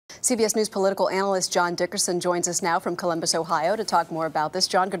CBS News political analyst John Dickerson joins us now from Columbus, Ohio, to talk more about this.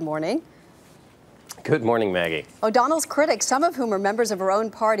 John, good morning. Good morning, Maggie. O'Donnell's critics, some of whom are members of her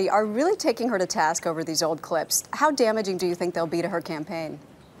own party, are really taking her to task over these old clips. How damaging do you think they'll be to her campaign?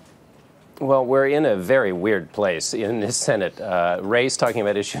 Well, we're in a very weird place in this Senate race, talking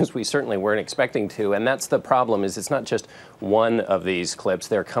about issues we certainly weren't expecting to. And that's the problem, is it's not just one of these clips.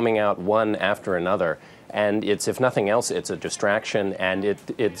 They're coming out one after another. And it's, if nothing else, it's a distraction, and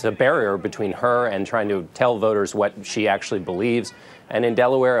it's a barrier between her and trying to tell voters what she actually believes. And in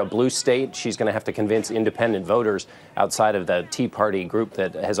Delaware, a blue state, she's going to have to convince independent voters outside of the Tea Party group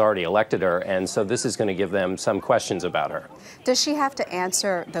that has already elected her. And so this is going to give them some questions about her. Does she have to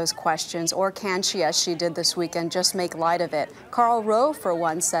answer those questions, or can she, as she did this weekend, just make light of it? Karl Rove, for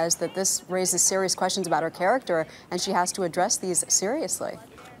one, says that this raises serious questions about her character, and she has to address these seriously.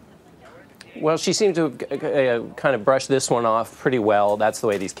 Well, she seemed to kind of brush this one off pretty well. That's the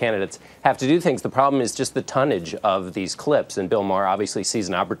way these candidates have to do things. The problem is just the tonnage of these clips. And Bill Maher obviously sees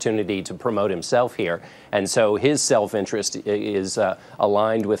an opportunity to promote himself here. And so his self-interest is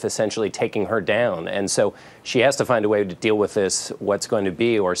aligned with essentially taking her down. And so she has to find a way to deal with this, what's going to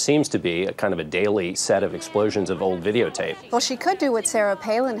be, or seems to be, a kind of a daily set of explosions of old videotape. Well, she could do what Sarah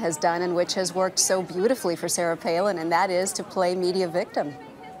Palin has done, and which has worked so beautifully for Sarah Palin, and that is to play media victim.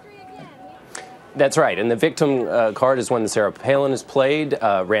 That's right, and the victim card is one that Sarah Palin has played.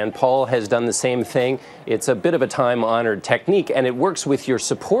 Rand Paul has done the same thing. It's a bit of a time-honored technique, and it works with your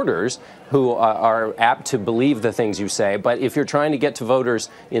supporters who are apt to believe the things you say. But if you're trying to get to voters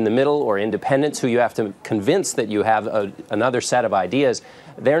in the middle or independents who you have to convince that you have another set of ideas,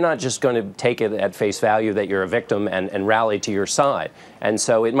 they're not just going to take it at face value that you're a victim and rally to your side. And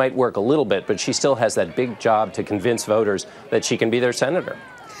so it might work a little bit, but she still has that big job to convince voters that she can be their senator.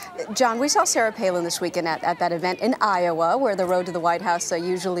 John, we saw Sarah Palin this weekend at that event in Iowa, where the road to the White House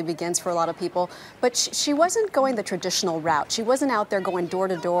usually begins for a lot of people. But she wasn't going the traditional route. She wasn't out there going door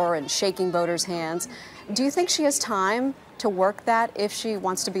to door and shaking voters' hands. Do you think she has time to work that if she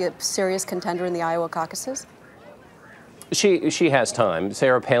wants to be a serious contender in the Iowa caucuses? She has time.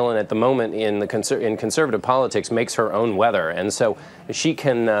 Sarah Palin, at the moment in conservative politics, makes her own weather, and so she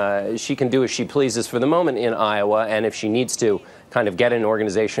can do as she pleases for the moment in Iowa, and if she needs to, kind of get an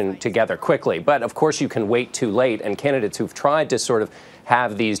organization together quickly. But of course, you can wait too late, and candidates who've tried to sort of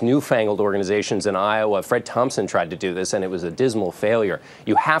have these newfangled organizations in Iowa, Fred Thompson tried to do this, and it was a dismal failure.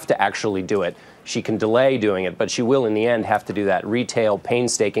 You have to actually do it. She can delay doing it, but she will, in the end, have to do that retail,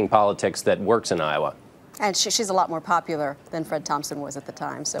 painstaking politics that works in Iowa. And she's a lot more popular than Fred Thompson was at the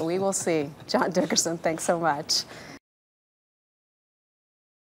time, so we will see. John Dickerson, thanks so much.